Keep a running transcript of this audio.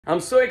I'm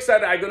so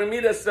excited. I'm going to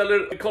meet a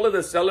seller. We call it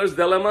the seller's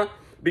dilemma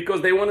because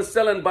they want to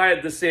sell and buy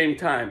at the same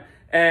time.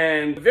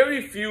 And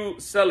very few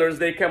sellers,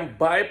 they can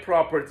buy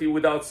property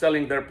without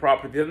selling their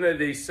property. And then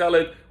they sell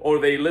it or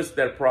they list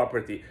their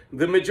property.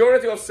 The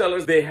majority of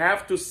sellers, they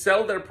have to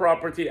sell their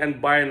property and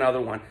buy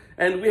another one.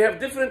 And we have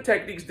different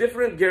techniques,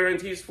 different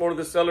guarantees for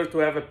the seller to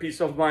have a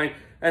peace of mind.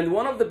 And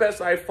one of the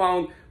best I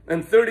found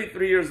in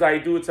 33 years I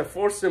do, it's a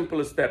 4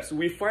 simple steps.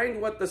 We find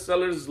what the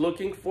seller is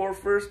looking for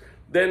first.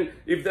 Then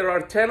if there are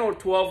 10 or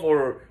 12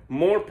 or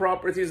more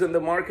properties in the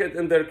market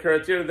and their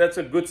criteria, that's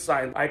a good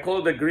sign. I call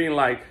it the green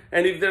light.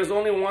 And if there's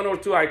only 1 or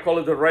 2, I call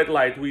it the red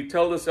light. We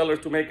tell the seller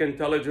to make an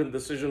intelligent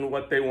decision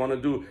what they want to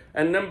do.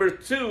 And number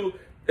 2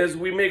 is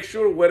we make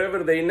sure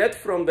whatever they net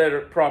from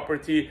their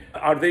property,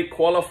 are they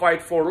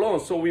qualified for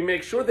loans? So we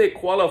make sure they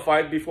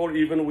qualified before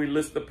even we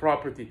list the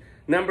property.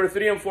 Number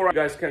 3 and 4, you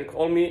guys can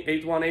call me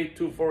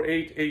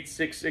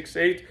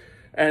 818-248-8668.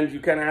 And you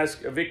can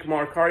ask Vic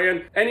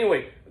Markarian.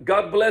 Anyway,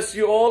 God bless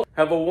you all.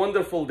 Have a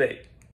wonderful day.